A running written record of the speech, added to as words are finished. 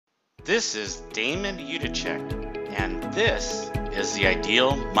This is Damon Udacek, and this is the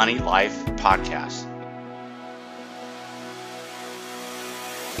Ideal Money Life podcast.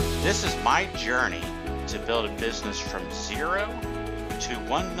 This is my journey to build a business from zero to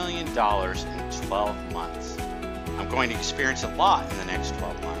 $1 million in 12 months. I'm going to experience a lot in the next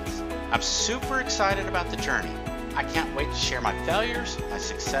 12 months. I'm super excited about the journey. I can't wait to share my failures, my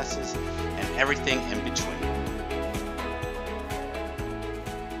successes, and everything in between.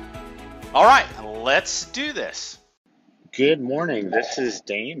 All right, let's do this. Good morning. This is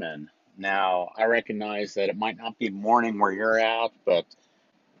Damon. Now, I recognize that it might not be morning where you're at, but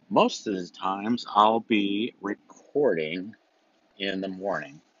most of the times I'll be recording in the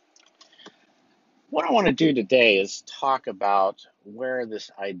morning. What I want to do today is talk about where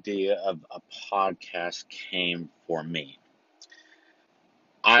this idea of a podcast came for me.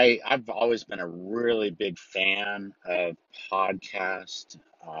 I've always been a really big fan of podcasts.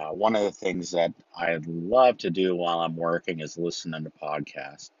 One of the things that I love to do while I'm working is listening to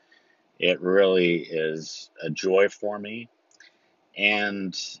podcasts. It really is a joy for me,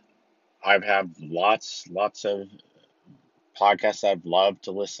 and I've had lots of podcasts I've loved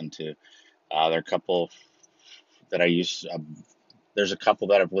to listen to. There are a couple that I use. There's a couple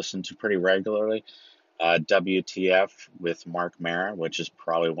that I've listened to pretty regularly. WTF with Mark Maron, which is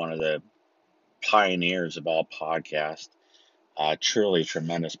probably one of the pioneers of all podcasts. Truly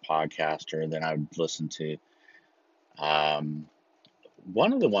tremendous podcaster that I would listen to. One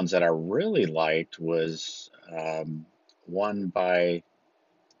of the ones that I really liked was one by,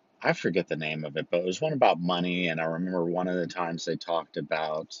 I forget the name of it, but it was one about money. And I remember one of the times they talked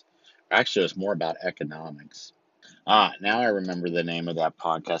about, actually, it was more about economics. Now I remember the name of that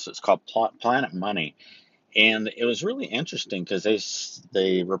podcast. It's called Planet Money. And it was really interesting because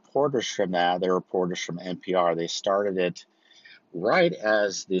the reporters from that, they're reporters from NPR, they started it right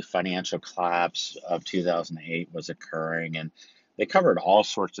as the financial collapse of 2008 was occurring. And they covered all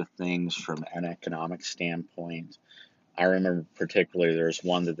sorts of things from an economic standpoint. I remember particularly there's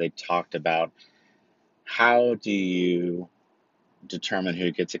one that they talked about, how do you determine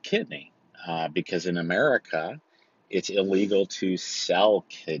who gets a kidney? Because in America, it's illegal to sell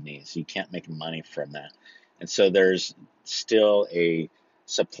kidneys. You can't make money from that. And so there's still a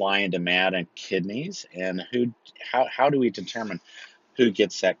supply and demand on kidneys, and how do we determine who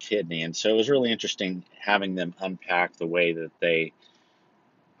gets that kidney? And so it was really interesting having them unpack the way that they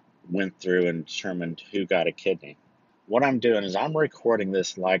went through and determined who got a kidney. What I'm doing is I'm recording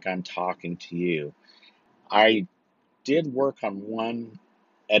this like I'm talking to you. I did work on one,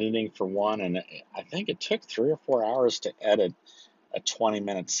 editing for one, and I think it took 3 or 4 hours to edit a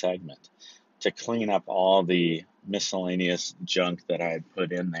 20-minute segment to clean up all the miscellaneous junk that I had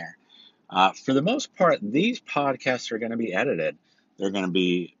put in there. For the most part, these podcasts are going to be edited. They're going to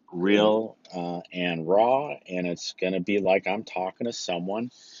be real and raw, and it's going to be like I'm talking to someone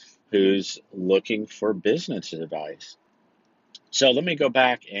who's looking for business advice. So let me go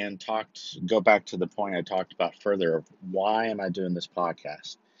back to the point I talked about further of why am I doing this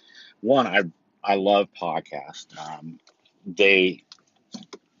podcast? One, I love podcasts. They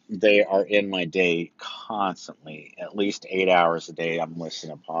they are in my day constantly. At least 8 hours a day, I'm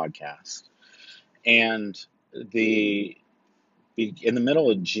listening to podcasts. And the in the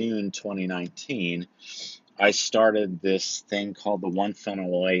middle of June 2019, I started this thing called the One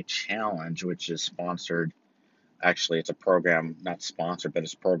Funnel Away Challenge, which is sponsored. Actually, it's a program, not sponsored, but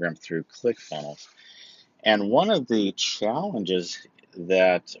it's a program through ClickFunnels. And one of the challenges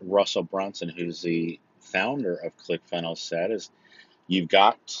that Russell Brunson, who's the founder of ClickFunnels, said is you've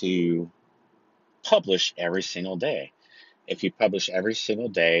got to publish every single day. If you publish every single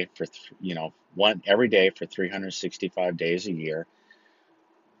day for every day for 365 days a year,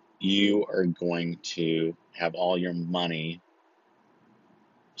 you are going to have all your money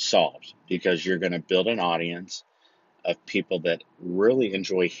solved, because you're going to build an audience of people that really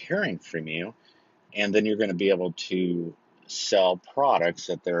enjoy hearing from you, and then you're going to be able to sell products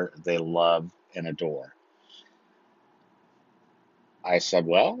that they love and adore. I said,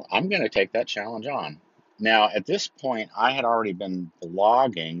 well, I'm going to take that challenge on. Now, at this point, I had already been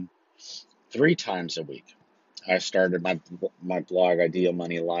blogging 3 times a week. I started my blog, Ideal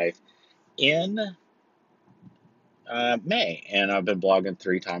Money Life, in May, and I've been blogging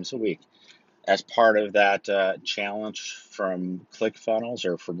 3 times a week. As part of that challenge from ClickFunnels,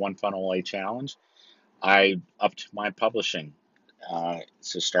 or for One Funnel Away Challenge, I upped my publishing.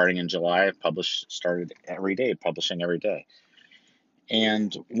 So starting in July, I started every day, publishing every day.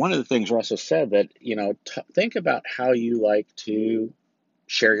 And one of the things Russell said that, think about how you like to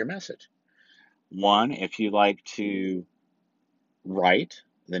share your message. One, if you like to write,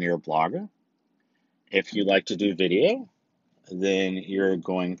 then you're a blogger. If you like to do video, then you're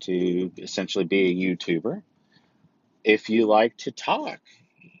going to essentially be a YouTuber. If you like to talk,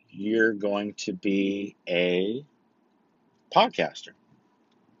 you're going to be a podcaster.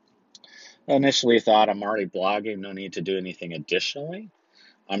 I initially thought I'm already blogging, no need to do anything additionally.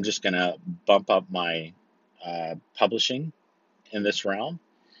 I'm just going to bump up my publishing in this realm,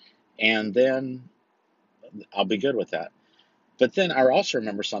 and then I'll be good with that. But then I also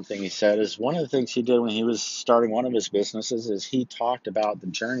remember something he said is one of the things he did when he was starting one of his businesses is he talked about the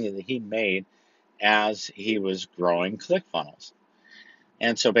journey that he made as he was growing ClickFunnels.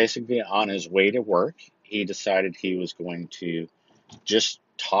 And so basically on his way to work, he decided he was going to just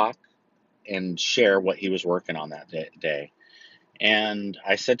talk and share what he was working on that day. And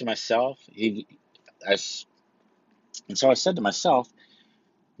I said to myself, I, and so I said to myself,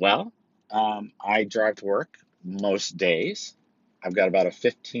 well, I drive to work most days. I've got about a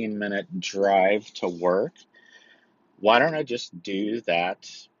 15-minute drive to work. Why don't I just do that?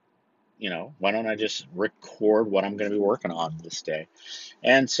 Why don't I just record what I'm going to be working on this day?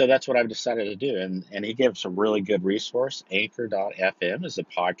 And so that's what I've decided to do. And he gave us a really good resource. Anchor.fm is a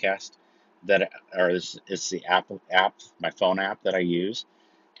podcast or it's the app, my phone app that I use.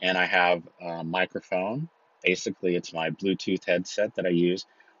 And I have a microphone. Basically, it's my Bluetooth headset that I use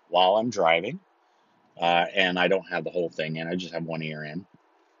while I'm driving. And I don't have the whole thing in, I just have one ear in.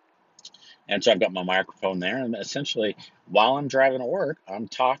 And so I've got my microphone there. And essentially, while I'm driving to work, I'm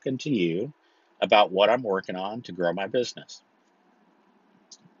talking to you about what I'm working on to grow my business.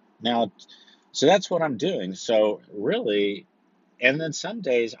 Now, so that's what I'm doing. So, really, and then some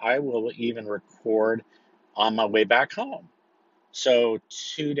days I will even record on my way back home. So,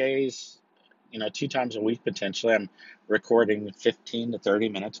 2 days, 2 times a week potentially, I'm recording 15 to 30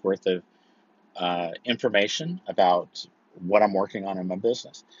 minutes worth of information about what I'm working on in my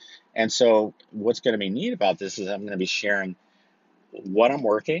business. And so, what's going to be neat about this is I'm going to be sharing what I'm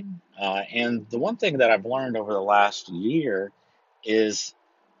working. And the one thing that I've learned over the last year is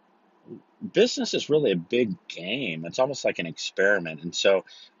business is really a big game. It's almost like an experiment. And so,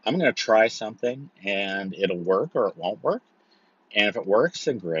 I'm going to try something and it'll work or it won't work. And if it works,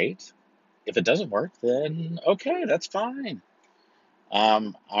 then great. If it doesn't work, then okay, that's fine.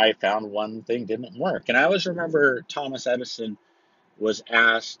 I found one thing didn't work. And I always remember Thomas Edison was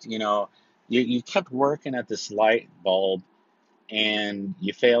asked, you kept working at this light bulb and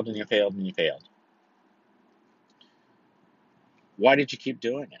you failed and you failed and you failed. Why did you keep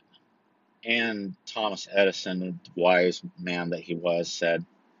doing it? And Thomas Edison, the wise man that he was, said,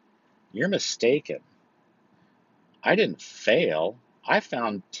 you're mistaken. I didn't fail. I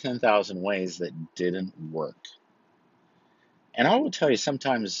found 10,000 ways that didn't work. And I will tell you,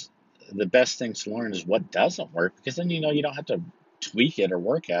 sometimes the best thing to learn is what doesn't work, because then you don't have to tweak it or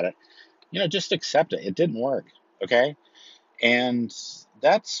work at it. Just accept it. It didn't work. Okay. And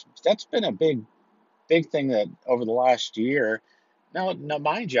that's been a big thing that over the last year. Now,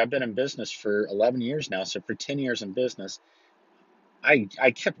 mind you, I've been in business for 11 years now. So for 10 years in business,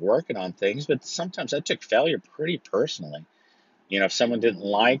 I kept working on things, but sometimes I took failure pretty personally. If someone didn't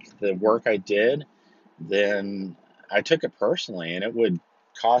like the work I did, then I took it personally, and it would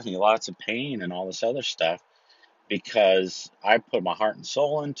cause me lots of pain and all this other stuff because I put my heart and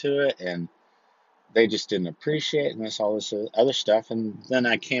soul into it, and they just didn't appreciate it, and all this other stuff. And then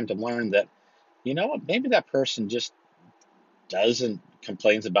I came to learn that, what, maybe that person just doesn't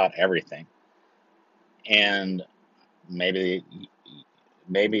complains about everything, and maybe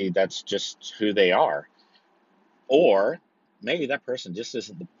maybe that's just who they are, or maybe that person just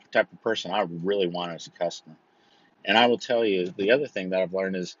isn't the type of person I really want as a customer. And I will tell you, the other thing that I've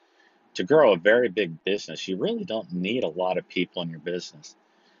learned is to grow a very big business, you really don't need a lot of people in your business.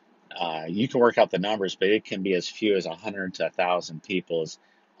 You can work out the numbers, but it can be as few as 100 to 1,000 people is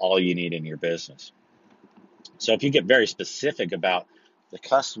all you need in your business. So if you get very specific about the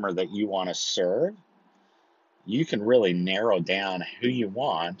customer that you want to serve, you can really narrow down who you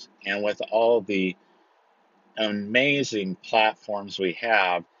want. And with all the amazing platforms we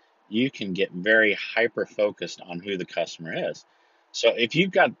have, you can get very hyper focused on who the customer is. So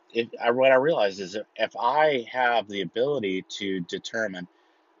what I realize is that if I have the ability to determine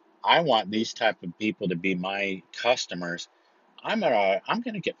I want these type of people to be my customers, I'm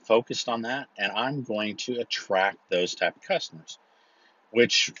gonna get focused on that, and I'm going to attract those type of customers.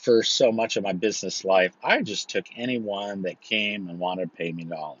 Which for so much of my business life, I just took anyone that came and wanted to pay me a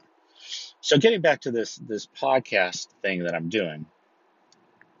dollar. So getting back to this podcast thing that I'm doing,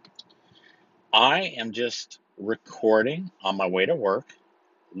 I am just recording on my way to work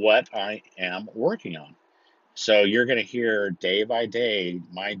what I am working on. So you're going to hear day by day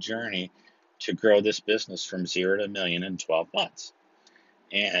my journey to grow this business from 0 to 1 million in 12 months.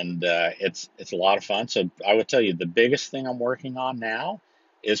 And it's a lot of fun. So I would tell you the biggest thing I'm working on now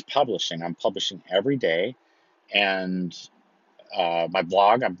is publishing. I'm publishing every day, and my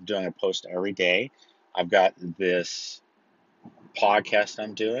blog, I'm doing a post every day. I've got this podcast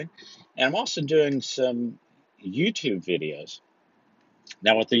I'm doing, and I'm also doing some YouTube videos.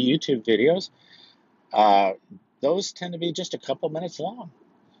 Now, with the YouTube videos, uh, those tend to be just a couple minutes long.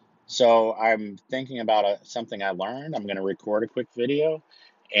 So I'm thinking about something I learned. I'm going to record a quick video,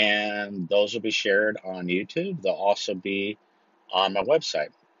 and those will be shared on YouTube. They'll also be on my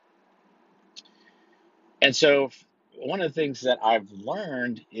website. And so one of the things that I've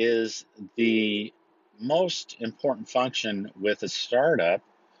learned is the most important function with a startup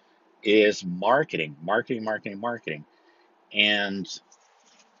is marketing, marketing, marketing, marketing. And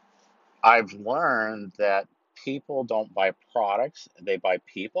I've learned that people don't buy products, they buy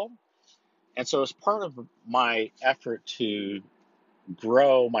people. And so, as part of my effort to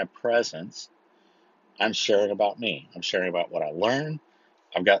grow my presence, I'm sharing about me. I'm sharing about what I learned.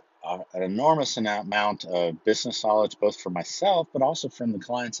 I've got an enormous amount of business knowledge, both for myself, but also from the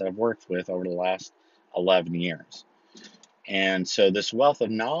clients that I've worked with over the last 11 years. And so, this wealth of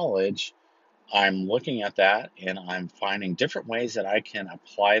knowledge, I'm looking at that and I'm finding different ways that I can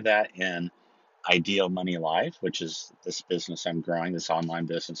apply that in Ideal Money Life, which is this business I'm growing, this online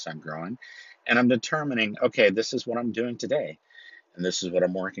business I'm growing. And I'm determining, okay, this is what I'm doing today, and this is what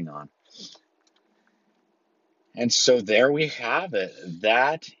I'm working on. And so there we have it.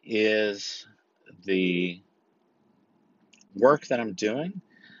 That is the work that I'm doing,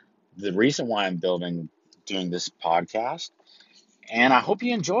 the reason why I'm doing this podcast, and I hope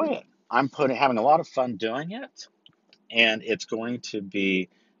you enjoy it. Having a lot of fun doing it, and it's going to be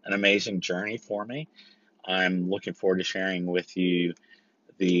an amazing journey for me. I'm looking forward to sharing with you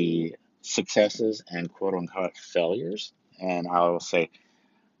the successes and quote unquote failures. And I will say,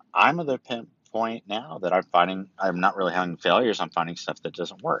 I'm at the point now that I'm not really having failures, I'm finding stuff that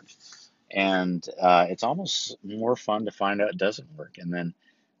doesn't work. And it's almost more fun to find out it doesn't work. And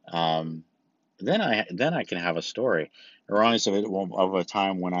um, then I can have a story. It reminds me of a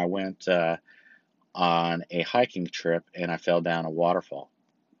time when I went on a hiking trip and I fell down a waterfall.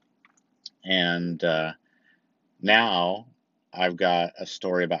 And now I've got a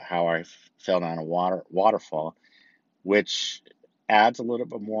story about how I fell down a waterfall, which adds a little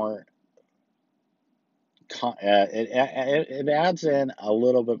bit more. It adds in a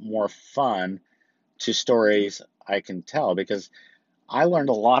little bit more fun to stories I can tell because I learned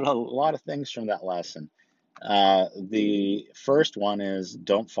a lot of things from that lesson. The first one is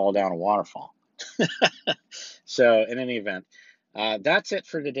don't fall down a waterfall. So, in any event, that's it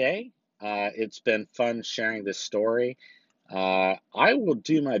for today. It's been fun sharing this story. I will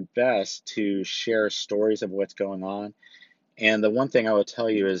do my best to share stories of what's going on. And the one thing I will tell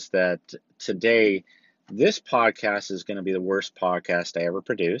you is that today, this podcast is going to be the worst podcast I ever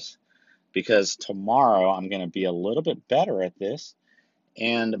produce because tomorrow I'm going to be a little bit better at this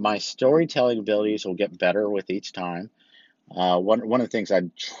and my storytelling abilities will get better with each time. One of the things I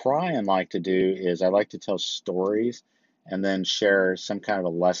try and like to do is I like to tell stories and then share some kind of a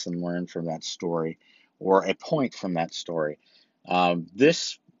lesson learned from that story or a point from that story.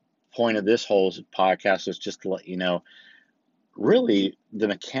 This point of this whole podcast is just to let you know really the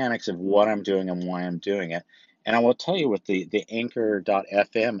mechanics of what I'm doing and why I'm doing it. And I will tell you with the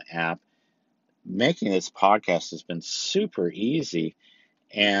Anchor.fm app, making this podcast has been super easy.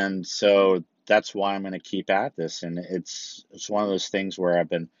 And so that's why I'm going to keep at this. And it's one of those things where I've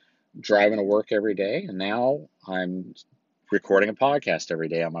been driving to work every day, and now I'm recording a podcast every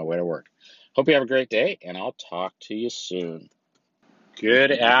day on my way to work. Hope you have a great day, and I'll talk to you soon.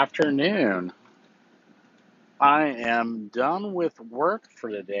 Good afternoon. I am done with work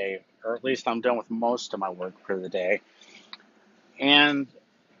for the day, or at least I'm done with most of my work for the day. And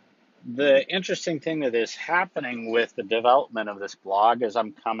the interesting thing that is happening with the development of this blog is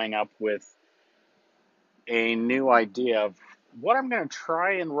I'm coming up with a new idea of what I'm going to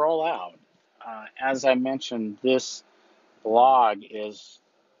try and roll out. As I mentioned, this blog is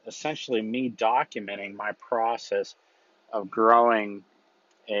essentially me documenting my process of growing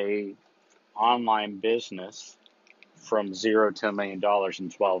a online business from 0 to $1 million in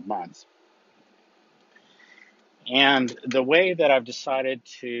 12 months. And the way that I've decided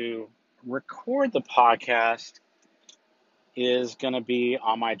to record the podcast is going to be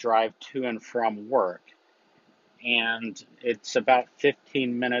on my drive to and from work. And it's about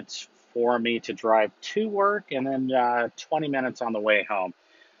 15 minutes for me to drive to work and then 20 minutes on the way home.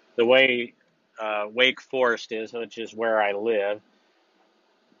 The way Wake Forest is, which is where I live,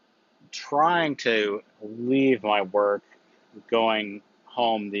 trying to leave my work going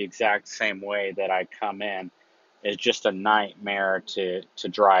home the exact same way that I come in is just a nightmare to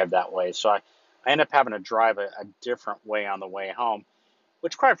drive that way. So I end up having to drive a different way on the way home,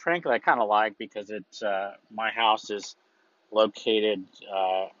 which quite frankly I kind of like because it's my house is located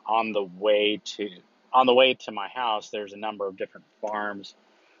on the way to my house. There's a number of different farms.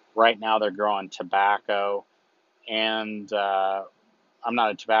 Right now they're growing tobacco, and I'm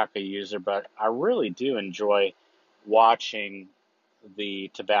not a tobacco user, but I really do enjoy watching the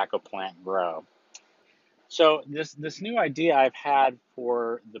tobacco plant grow. So this new idea I've had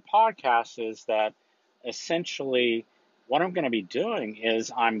for the podcast is that essentially what I'm going to be doing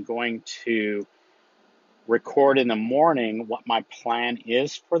is I'm going to record in the morning what my plan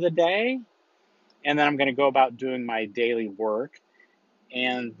is for the day, and then I'm going to go about doing my daily work.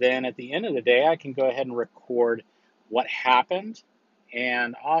 And then at the end of the day, I can go ahead and record what happened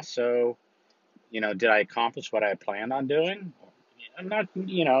and also, did I accomplish what I planned on doing? I'm not,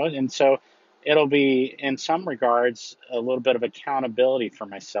 and so it'll be in some regards a little bit of accountability for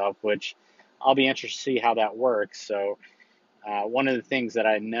myself, which I'll be interested to see how that works. So one of the things that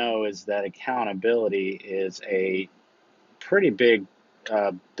I know is that accountability is a pretty big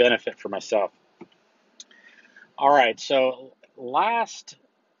benefit for myself. All right, so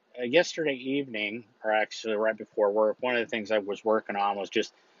yesterday evening, or actually right before work, one of the things I was working on was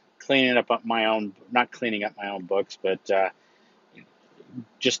just cleaning up my own, not cleaning up my own books, but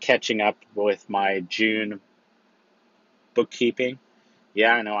just catching up with my June bookkeeping.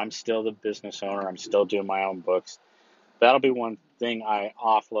 Yeah, I know I'm still the business owner. I'm still doing my own books. That'll be one thing I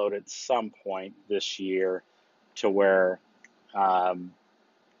offload at some point this year to where um,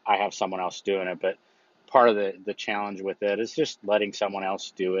 I have someone else doing it. But part of the challenge with it is just letting someone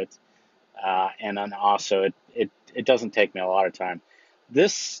else do it. And then also it doesn't take me a lot of time.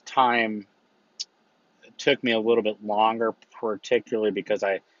 This time took me a little bit longer, particularly because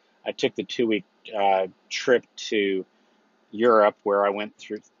I took the 2 week trip to Europe where I went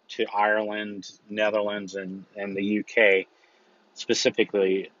through to Ireland, Netherlands, and the UK,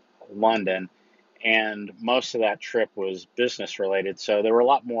 specifically London. And most of that trip was business related. So there were a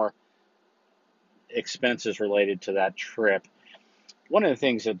lot more expenses related to that trip. One of the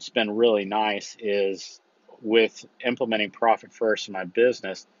things that's been really nice is with implementing Profit First in my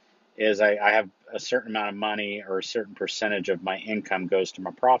business is I have a certain amount of money or a certain percentage of my income goes to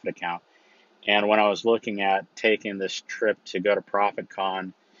my profit account. And when I was looking at taking this trip to go to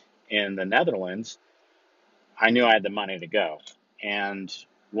ProfitCon in the Netherlands, I knew I had the money to go. And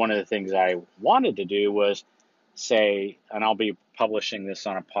one of the things I wanted to do was say, and I'll be publishing this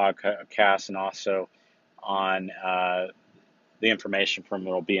on a podcast and also on the information from it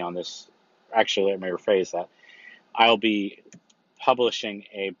will be on this. Actually, let me rephrase that. I'll be publishing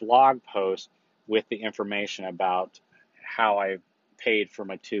a blog post with the information about how I paid for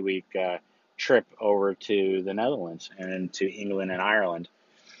my 2 week trip over to the Netherlands and to England and Ireland.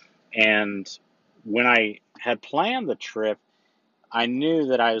 And when I had planned the trip, I knew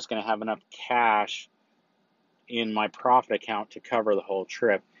that I was going to have enough cash in my profit account to cover the whole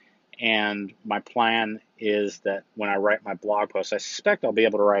trip. And my plan is that when I write my blog post, I suspect I'll be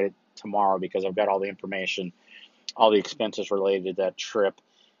able to write it tomorrow because I've got all the information, all the expenses related to that trip.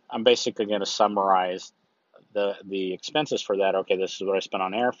 I'm basically going to summarize the expenses for that. Okay, this is what I spent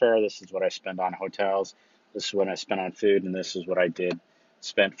on airfare. This is what I spent on hotels. This is what I spent on food, and this is what I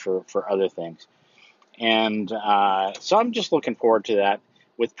spent for other things. And so I'm just looking forward to that.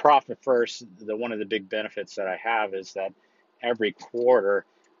 With Profit First, one of the big benefits that I have is that every quarter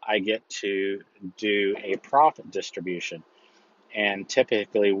I get to do a profit distribution. And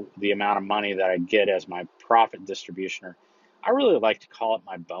typically, the amount of money that I get as my profit distribution, or I really like to call it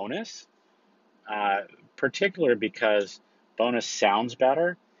my bonus, uh, particularly because bonus sounds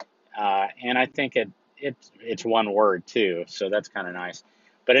better. And I think it's one word too, so that's kind of nice.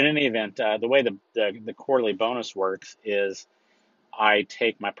 But in any event, the way the quarterly bonus works is I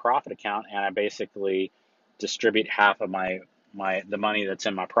take my profit account and I basically distribute half of the money that's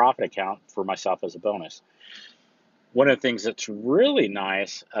in my profit account for myself as a bonus. One of the things that's really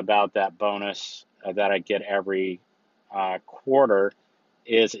nice about that bonus that I get every quarter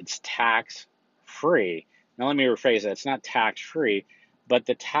is it's tax free. Now, let me rephrase that. It's not tax free, but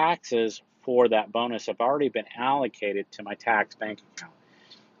the taxes for that bonus have already been allocated to my tax bank account.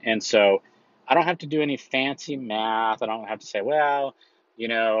 And so I don't have to do any fancy math. I don't have to say, well,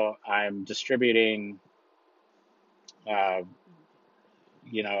 I'm distributing, uh,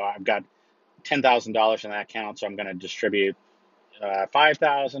 I've got $10,000 in that account, so I'm going to distribute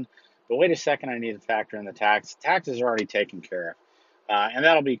 5,000. but wait a second, I need to factor in the tax. Taxes are already taken care of. And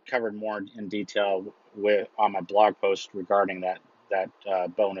that'll be covered more in detail on my blog post regarding that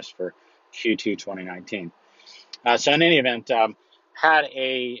bonus for Q2 2019. So in any event, had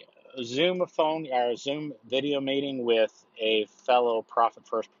a Zoom video meeting with a fellow Profit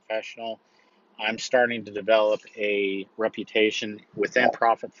First professional. I'm starting to develop a reputation within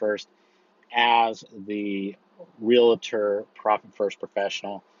Profit First as the realtor Profit First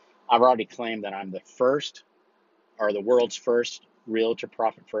professional. I've already claimed that I'm the first, or the world's first, realtor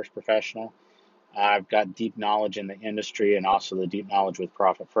Profit First professional. I've got deep knowledge in the industry and also the deep knowledge with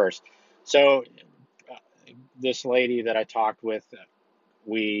Profit First. So this lady that I talked with,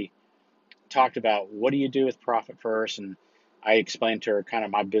 we talked about what do you do with Profit First, and I explained to her kind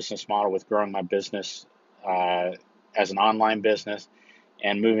of my business model with growing my business as an online business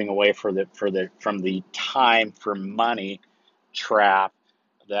and moving away from the time for money trap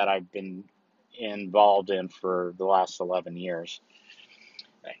that I've been involved in for the last 11 years.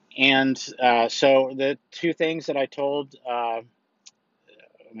 And so the two things that I told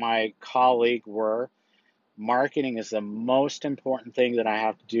my colleague were, marketing is the most important thing that I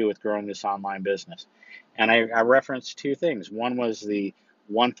have to do with growing this online business. And I referenced two things. One was the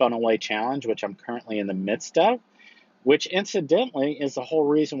One Funnel Away Challenge, which I'm currently in the midst of, which incidentally is the whole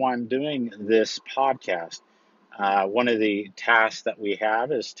reason why I'm doing this podcast. One of the tasks that we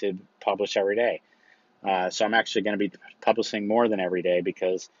have is to publish every day. So I'm actually going to be publishing more than every day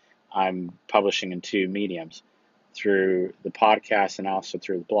because I'm publishing in two mediums, through the podcast and also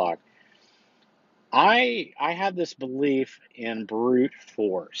through the blog. I have this belief in brute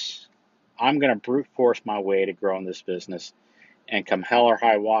force. I'm going to brute force my way to growing this business, and come hell or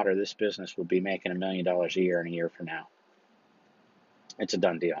high water, this business will be making $1 million a year in a year from now. It's a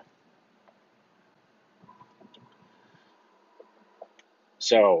done deal.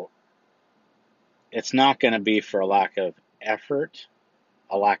 So it's not going to be for a lack of effort,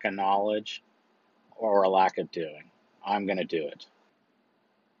 a lack of knowledge, or a lack of doing. I'm going to do it.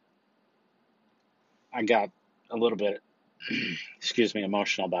 I got a little bit, excuse me,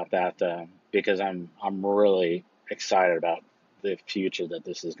 emotional about that because I'm really excited about the future that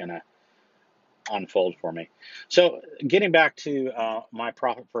this is going to unfold for me. So getting back to my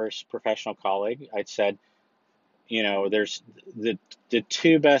Profit First professional colleague, I said, there's the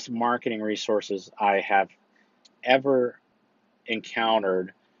two best marketing resources I have ever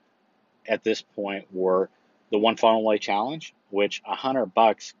encountered at this point were the One Funnel Away Challenge, which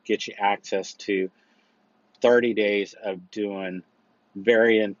 $100 gets you access to 30 days of doing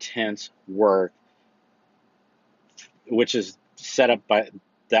very intense work, which is set up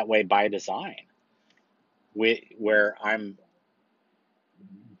that way by design, where I'm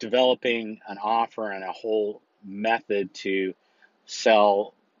developing an offer and a whole method to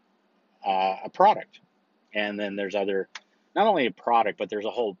sell a product. And then there's not only a product, but there's a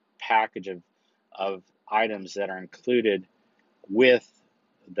whole package of items that are included with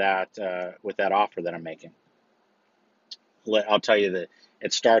that offer that I'm making. I'll tell you that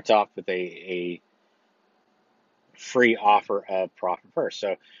it starts off with a free offer of Profit First.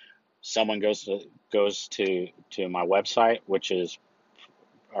 So someone goes to my website, which is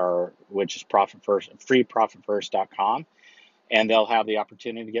Profit First, freeprofitfirst.com, and they'll have the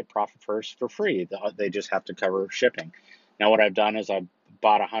opportunity to get Profit First for free. They just have to cover shipping. Now, what I've done is I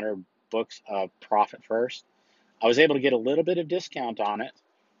bought 100 books of Profit First. I was able to get a little bit of discount on it,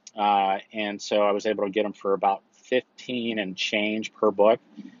 and so I was able to get them for about 15 and change per book,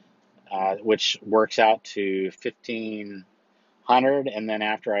 which works out to 1,500. And then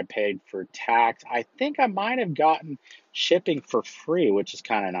after I paid for tax, I think I might have gotten shipping for free, which is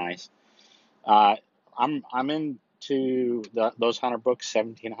kind of nice. I'm into those 100 books,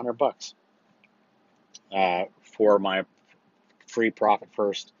 $1,700 for my free Profit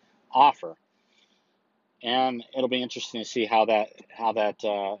First offer, and it'll be interesting to see how that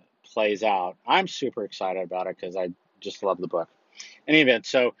plays out. I'm super excited about it because I just love the book. In any event,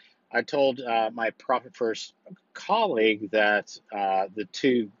 so I told my Profit First colleague that the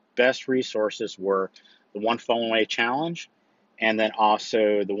two best resources were the One Funnel Away Challenge, and then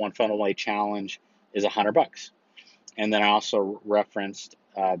also the One Funnel Away Challenge is $100. And then I also referenced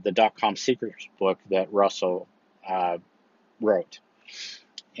the .com Secrets book that Russell wrote.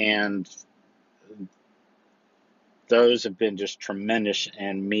 And those have been just tremendous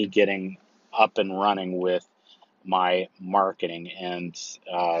in me getting up and running with my marketing. And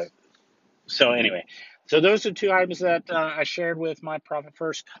so anyway, so those are two items that I shared with my Profit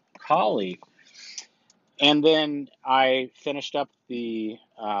First colleague. And then I finished up the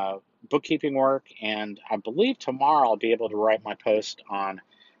bookkeeping work, and I believe tomorrow I'll be able to write my post on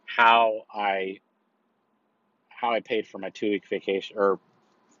how I paid for my 2 week vacation or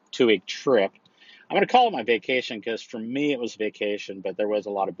 2 week trip. I'm going to call it my vacation because for me it was vacation, but there was a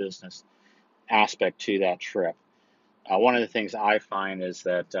lot of business aspect to that trip. One of the things I find is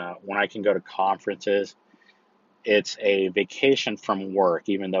that when I can go to conferences, it's a vacation from work,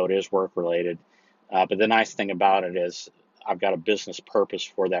 even though it is work related. But the nice thing about it is I've got a business purpose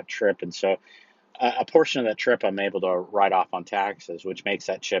for that trip, and so a portion of that trip I'm able to write off on taxes, which makes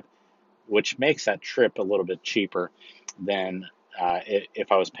that trip a little bit cheaper than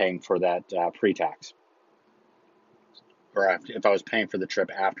if I was paying for that pre-tax, or if I was paying for the trip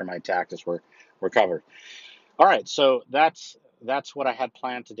after my taxes were covered. All right, so that's what I had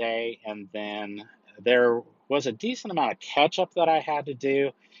planned today, and then there was a decent amount of catch up that I had to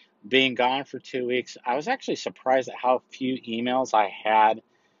do. Being gone for 2 weeks, I was actually surprised at how few emails I had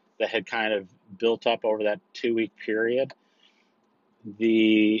that had kind of built up over that 2 week period.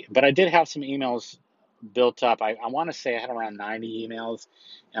 But I did have some emails built up. I want to say I had around 90 emails,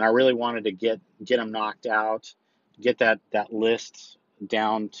 and I really wanted to get them knocked out, get that list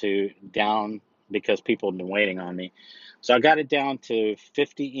down because people have been waiting on me. So I got it down to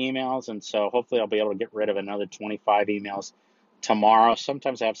 50 emails, and so hopefully I'll be able to get rid of another 25 emails tomorrow.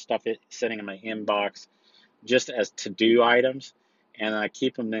 Sometimes I have stuff sitting in my inbox just as to-do items, and I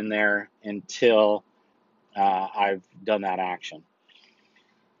keep them in there until I've done that action.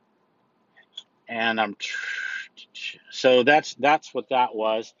 And so that's what that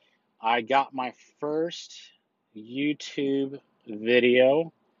was. I got my first YouTube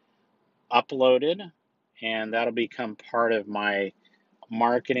video uploaded, and that'll become part of my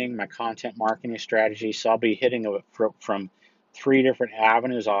my content marketing strategy. So I'll be hitting it from 3 different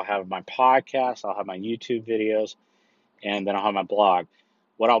avenues. I'll have my podcast, I'll have my YouTube videos, and then I'll have my blog.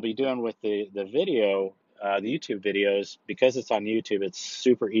 What I'll be doing with the YouTube videos, because it's on YouTube, it's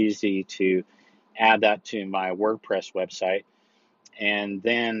super easy to add that to my WordPress website. And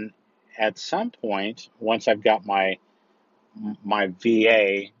then at some point, once I've got my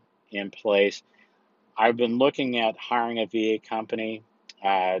VA in place, I've been looking at hiring a VA company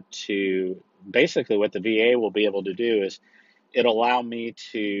to basically what the VA will be able to do is it'll allow me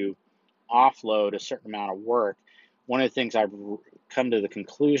to offload a certain amount of work. One of the things I've come to the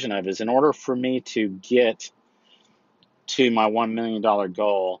conclusion of is in order for me to get to my $1 million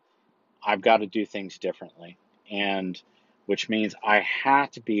goal, I've got to do things differently. And which means I have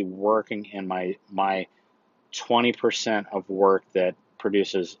to be working in my 20% of work that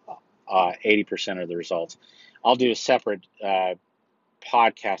produces 80% of the results. I'll do a separate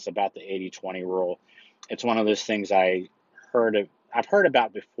podcast about the 80-20 rule. It's one of those things I've heard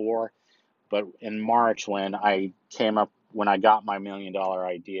about before, but in March when I got my $1 million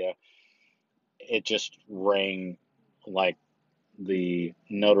idea, it just rang like the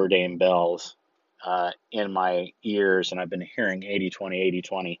Notre Dame bells in my ears, and I've been hearing 80-20,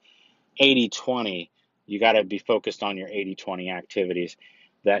 80-20, 80-20. You got to be focused on your 80-20 activities.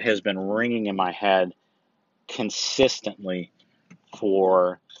 That has been ringing in my head consistently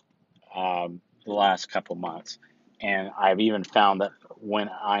for the last couple months. And I've even found that when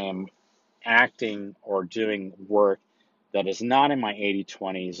I am acting or doing work that is not in my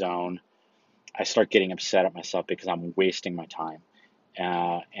 80-20 zone, I start getting upset at myself because I'm wasting my time.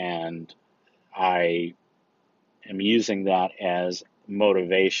 And I am using that as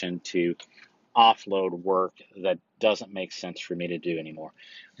motivation to offload work that doesn't make sense for me to do anymore.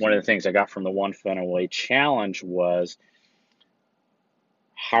 One of the things I got from the One Funnel Away challenge was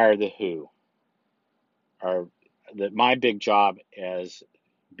hire the who. Or that my big job as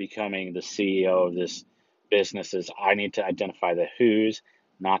becoming the CEO of this business is I need to identify the who's,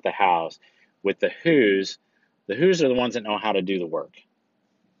 not the how's. With the who's are the ones that know how to do the work.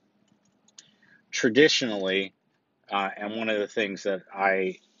 Traditionally, and one of the things that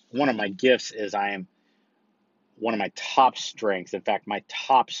one of my gifts is I am one of my top strengths. In fact, my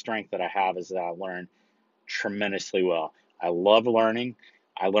top strength that I have is that I learn tremendously well. I love learning.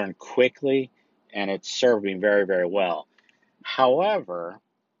 I learn quickly, and it's served me very, very well. However,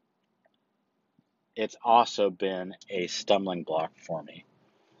 it's also been a stumbling block for me.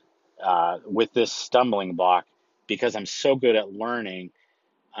 With this stumbling block, because I'm so good at learning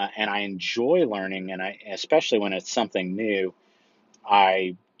and I enjoy learning, and especially when it's something new,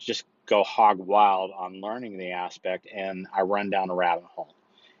 I just go hog wild on learning the aspect, and I run down a rabbit hole,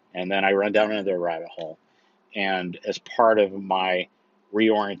 and then I run down another rabbit hole. And as part of my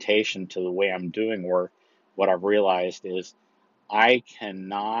reorientation to the way I'm doing work, what I've realized is I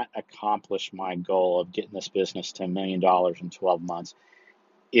cannot accomplish my goal of getting this business to $1 million in 12 months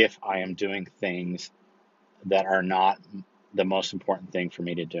if I am doing things that are not the most important thing for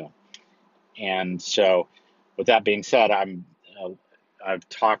me to do. And so, with that being said, I've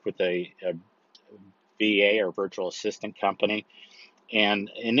talked with a VA or virtual assistant company, and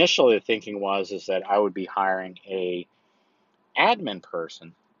initially the thinking was is that I would be hiring a admin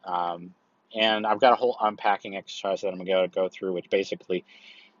person. And I've got a whole unpacking exercise that I'm going to go through, which basically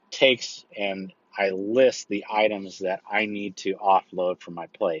takes and I list the items that I need to offload from my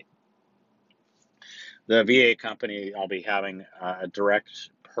plate. The VA company, I'll be having a direct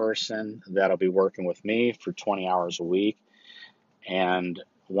person that'll be working with me for 20 hours a week. And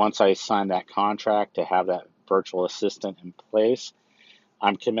once I sign that contract to have that virtual assistant in place,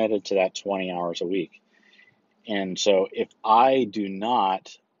 I'm committed to that 20 hours a week. And so if I do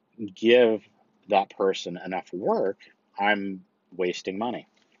not give that person enough work, I'm wasting money.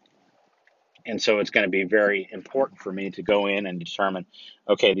 And so it's going to be very important for me to go in and determine,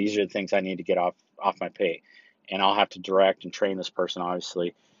 okay, these are the things I need to get off my plate. And I'll have to direct and train this person,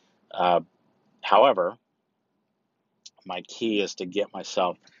 obviously. However, my key is to get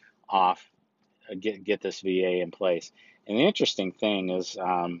myself off, get this VA in place. And the interesting thing is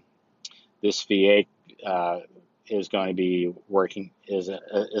this VA is going to be working is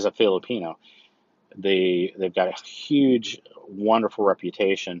a Filipino. They've got a huge, wonderful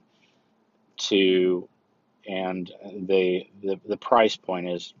reputation and the price point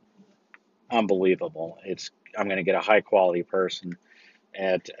is unbelievable. I'm going to get a high quality person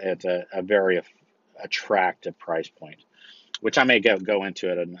at a very attractive price point, which I may go into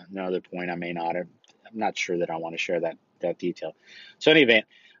at another point. I may not. I'm not sure that I want to share that detail. So in any event,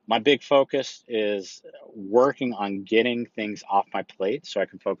 my big focus is working on getting things off my plate so I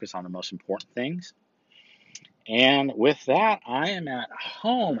can focus on the most important things. And with that, I am at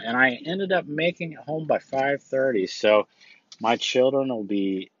home, and I ended up making it home by 5:30. So my children will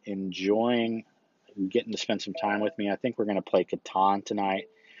be enjoying getting to spend some time with me. I think we're going to play Catan tonight.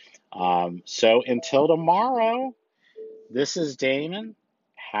 So until tomorrow, this is Damon.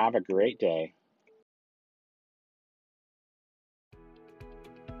 Have a great day.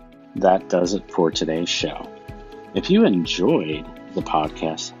 That does it for today's show. If you enjoyed the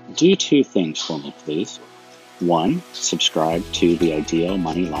podcast, do two things for me, please. One, subscribe to the Ideal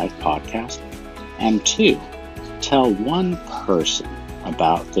Money Life podcast. And two, tell one person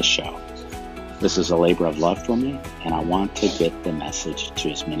about the show. This is a labor of love for me, and I want to get the message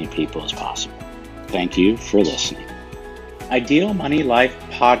to as many people as possible. Thank you for listening. Ideal Money Life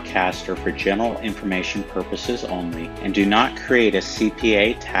podcasts are for general information purposes only and do not create a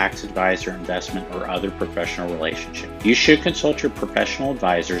CPA, tax advisor, investment, or other professional relationship. You should consult your professional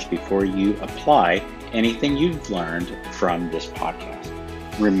advisors before you apply anything you've learned from this podcast.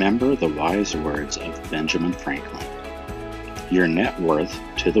 Remember the wise words of Benjamin Franklin. Your net worth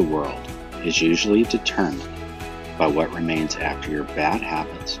to the world is usually determined by what remains after your bad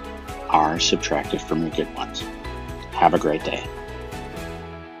habits are subtracted from your good ones. Have a great day.